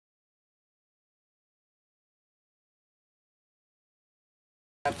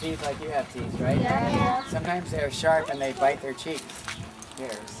Have teeth like you have teeth, right? Yeah. Sometimes they're sharp and they bite their cheeks here.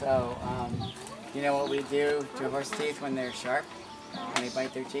 So, you know what we do to horse teeth when they're sharp? When they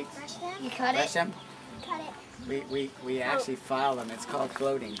bite their cheeks? You cut Brush them? Cut it. We actually file them. It's called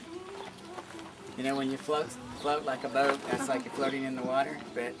floating. You know when you float like a boat, that's like you're floating in the water.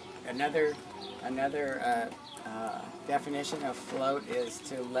 But another definition of float is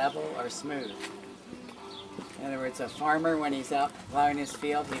to level or smooth. In other words, a farmer, when he's out plowing his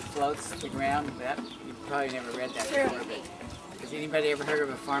field, he floats the ground. You probably never read that before. But has anybody ever heard of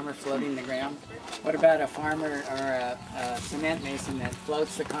a farmer floating the ground? What about a farmer or a cement mason that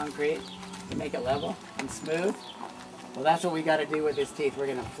floats the concrete to make it level and smooth? Well, that's what we got to do with his teeth. We're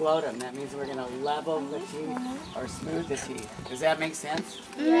going to float them. That means we're going to level the teeth or smooth the teeth. Does that make sense?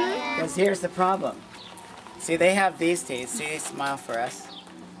 Yeah. Because here's the problem. See, they have these teeth. See, they smile for us.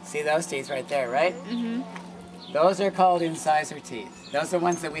 See those teeth right there, right? Mm-hmm. Those are called incisor teeth. Those are the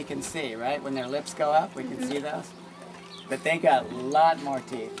ones that we can see, right? When their lips go up, we can see those. But they got a lot more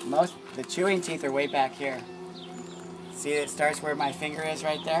teeth. The chewing teeth are way back here. See, it starts where my finger is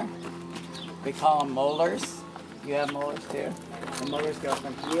right there. We call them molars. You have molars too. The molars go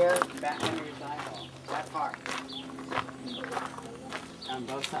from here back under your eyeball, that far. On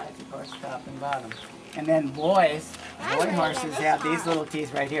both sides, of course, top and bottom. And then boy horses have these little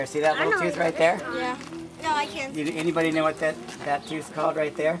teeth right here. See that little tooth right there? Yeah. No, I can't. Anybody know what that tooth's called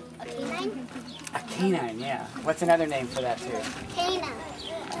right there? A canine? A canine, yeah. What's another name for that tooth? Canine.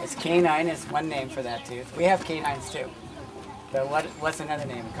 It's canine is one name for that tooth. We have canines too. But what's another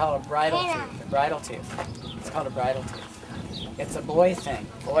name? We call it a bridle tooth. A bridle tooth. It's called a bridle tooth. It's a boy thing.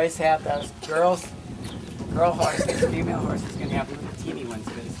 Boys have those. Girl horses, female horses can have little teeny ones,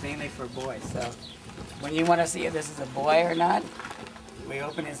 but it's mainly for boys. So when you want to see if this is a boy or not, we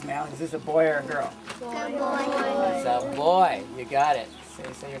open his mouth. Is this a boy or a girl? Boy. It's a boy. You got it.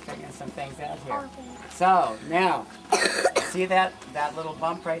 So you're figuring some things out here. So now, see that little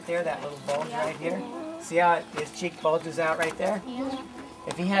bump right there, that little bulge right here? See how his cheek bulges out right there? Yeah.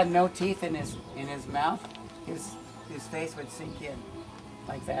 If he had no teeth in his mouth, his face would sink in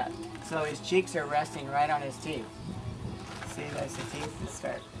like that. So his cheeks are resting right on his teeth. See, that's the teeth that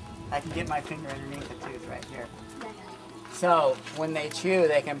start. I can get my finger underneath the tooth right here. So when they chew,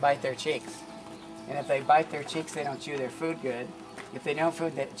 they can bite their cheeks. And if they bite their cheeks, they don't chew their food good. If they don't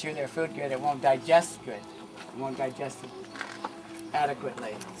chew their food good, it won't digest good. It won't digest it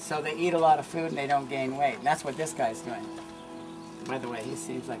adequately. So they eat a lot of food and they don't gain weight. And that's what this guy's doing. By the way, he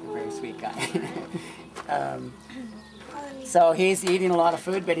seems like a very sweet guy. So he's eating a lot of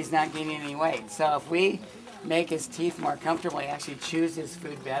food, but he's not gaining any weight. So if we make his teeth more comfortable, he actually chews his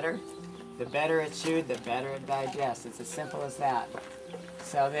food better. The better it's chewed, the better it digests. It's as simple as that.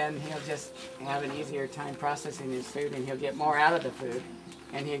 So then he'll just have an easier time processing his food, and he'll get more out of the food,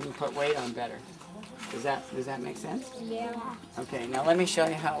 and he can put weight on better. Does that make sense? Yeah. Okay, now let me show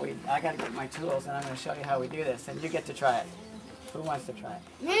you how I got to get my tools, and I'm going to show you how we do this, and you get to try it. Who wants to try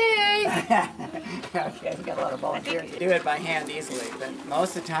it? Me! Okay, we got a lot of volunteers. Do it by hand easily, but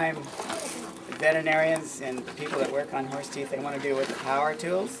most of the time, veterinarians and people that work on horse teeth, they want to do it with the power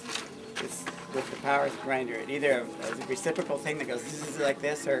tools. It's with the power grinder. It either a reciprocal thing that goes like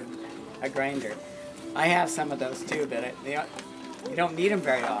this or a grinder. I have some of those too, but you don't need them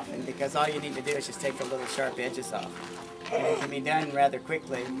very often because all you need to do is just take the little sharp edges off. And it can be done rather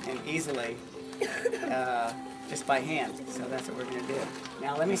quickly and easily just by hand. So that's what we're going to do.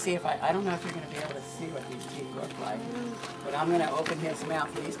 Now let me see if I don't know if you're going to be able to see what these teeth look like, but I'm going to open his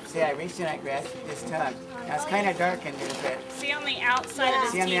mouth. See, I reached in, I grabbed his tongue. Now it's kind of dark in there, but see on the outside of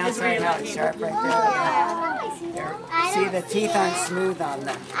his see on the teeth outside is how really it's sharp right there? See, the teeth aren't smooth on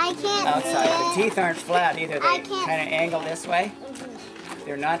the outside. The teeth aren't flat either. They kind of angle this way.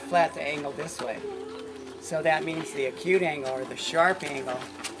 They're not flat, they angle this way. So that means the acute angle or the sharp angle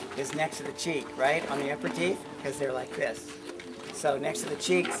is next to the cheek, right? On the upper teeth, because they're like this. So next to the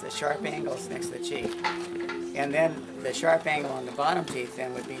cheeks, the sharp angle is next to the cheek. And then the sharp angle on the bottom teeth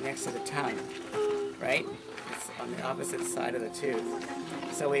then would be next to the tongue, right? It's on the opposite side of the tooth.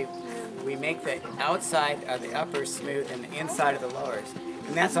 So we make the outside of the uppers smooth and the inside of the lowers.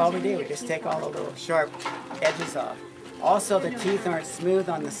 And that's all we do. We just take all the little sharp edges off. Also, the teeth aren't smooth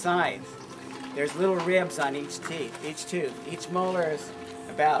on the sides. There's little ribs on each tooth. Each molar is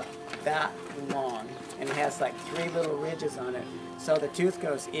about that long, and it has like 3 little ridges on it. So the tooth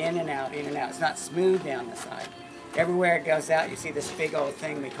goes in and out, in and out. It's not smooth down the side. Everywhere it goes out, you see this big old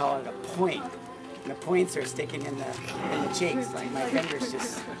thing, we call it a point. And the points are sticking in the cheeks, like my fingers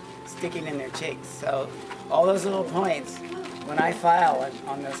just sticking in their cheeks. So all those little points, when I file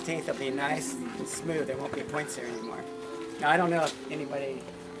on those teeth, they'll be nice and smooth. There won't be points there anymore. Now I don't know if anybody,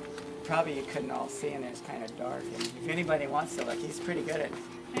 probably you couldn't all see and it's kind of dark. And if anybody wants to look, he's pretty good at.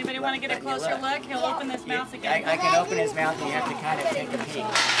 Anybody want to get a closer look? He'll open his mouth again. I can open his mouth and you have to kind of take a peek.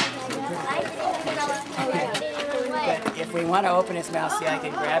 But if we want to open his mouth, see I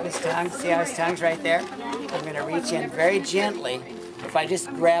can grab his tongue. See how his tongue's right there? I'm going to reach in very gently. If I just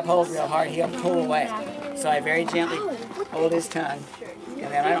grab hold real hard, he'll pull away. So I very gently hold his tongue.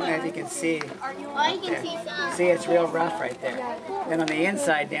 And then I don't know if you can see. See, it's real rough right there. Then on the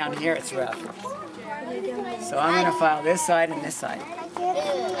inside down here, it's rough. So I'm going to file this side and this side.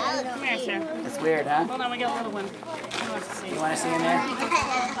 Come here, sir. It's weird, huh? Hold on, we got a little one. He wants to see. You want to see in there?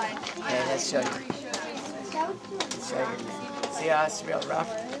 Okay, let's show you. See how it's real rough?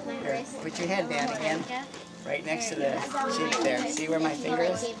 Here, put your head down again. Right next to the cheek there. See where my finger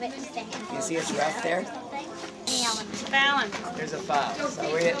is? You see it's rough there? Balance. There's a file. So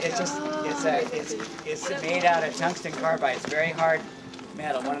it's made out of tungsten carbide. It's very hard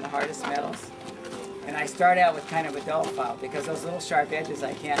metal, one of the hardest metals. And I start out with kind of a dull file because those little sharp edges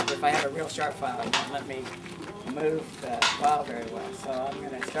I can't, if I have a real sharp file, it won't let me move the file very well. So I'm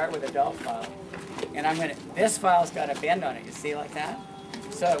going to start with a dull file. And this file's got a bend on it, you see like that?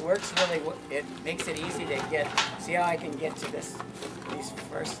 So it works really, it makes it easy to get, see how I can get to these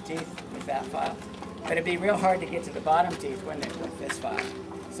first teeth with that file? But it'd be real hard to get to the bottom teeth, wouldn't it, with this file?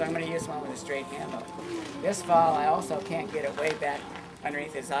 So I'm going to use one with a straight handle. This file, I also can't get it way back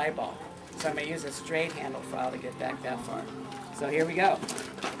underneath his eyeball. So I'm going to use a straight handle file to get back that far. So here we go.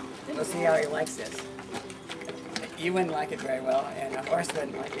 We'll see how he likes this. You wouldn't like it very well, and a horse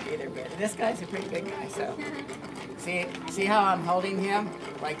wouldn't like it either, but this guy's a pretty big guy, so. See how I'm holding him?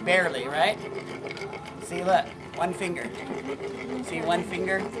 Like barely, right? See, look, one finger. See one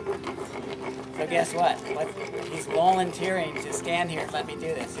finger? So guess what? He's volunteering to stand here and let me do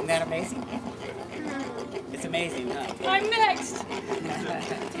this. Isn't that amazing? It's amazing, huh? I'm next!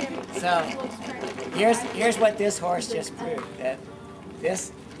 So, here's what this horse just proved, that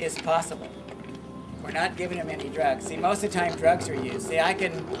this is possible. We're not giving him any drugs. See, most of the time drugs are used. See, I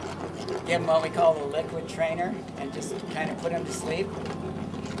can give him what we call the liquid trainer and just kind of put him to sleep.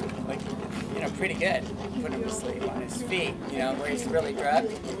 Like, you know, pretty good. Put him to sleep on his feet, you know, where he's really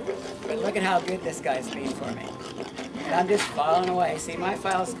drugged. But look at how good this guy's being for me. And I'm just filing away. See, my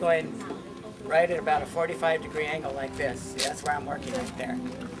file's going right at about a 45-degree angle like this. See, that's where I'm working right there.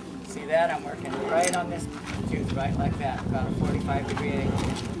 See that? I'm working right on this tooth, right like that, about a 45-degree angle.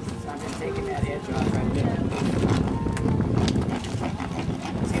 So I'm just taking that edge off right there.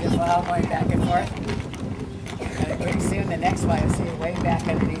 See the file going back and forth? And pretty soon the next file, see it way back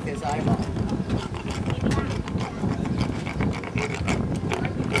underneath his eyeball.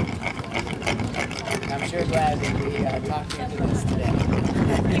 I'm sure glad that we talked you into this today.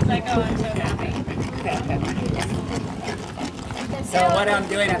 He's like, oh, I'm so happy. So what I'm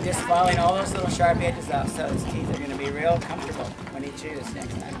doing, I'm just following all those little sharp edges off so his teeth are going to be real comfortable when he chews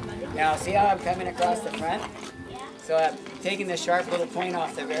next time. Now see how I'm coming across the front? So I'm taking the sharp little point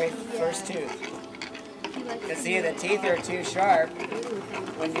off the very first tooth. Because see, the teeth are too sharp.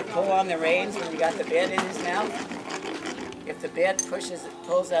 When you pull on the reins, when you got the bit in his mouth, if the bit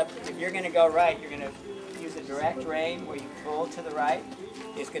pulls up, if you're going to go right, you're going to use a direct rein where you pull to the right.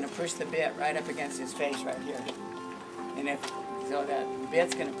 It's going to push the bit right up against his face right here. And so that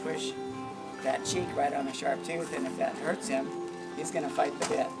bit's going to push that cheek right on the sharp tooth, and if that hurts him, he's going to fight the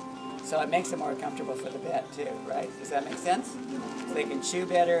bit. So it makes it more comfortable for the bit too, right? Does that make sense? So they can chew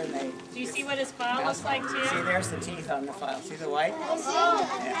better and they... Do you see what his file looks like too? See, there's the teeth on the file. See the white?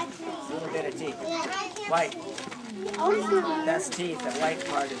 Yeah. It's a little bit of teeth. White. That's teeth. The white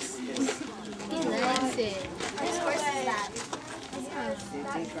part is... He likes it. Which horse is that?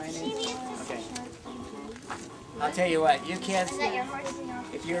 Teeth right in? Okay. I'll tell you what, you kids,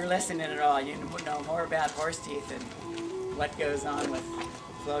 if you're listening at all, you know more about horse teeth and what goes on with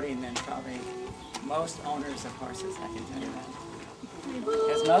floating than probably most owners of horses, I can tell you that.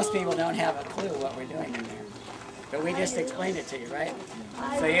 Because most people don't have a clue what we're doing in there. But we just explained it to you, right?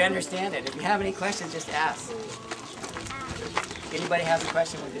 So you understand it. If you have any questions, just ask. Anybody have a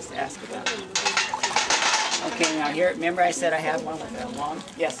question, we'll just ask about it. Okay, now here, remember I said I have one with a long?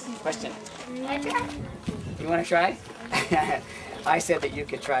 Yes, question. You want to try? I said that you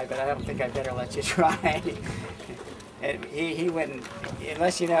could try, but I don't think I better let you try. He wouldn't,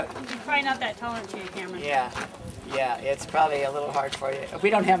 unless you know. You're probably not that tolerant to your camera. Yeah, it's probably a little hard for you.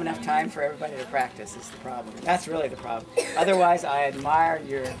 We don't have enough time for everybody to practice is the problem. That's really the problem. Otherwise, I admire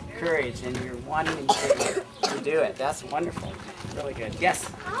your courage and your wanting to do it. That's wonderful. Really good. Yes?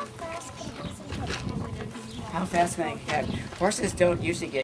 How fast can I head? Horses don't usually get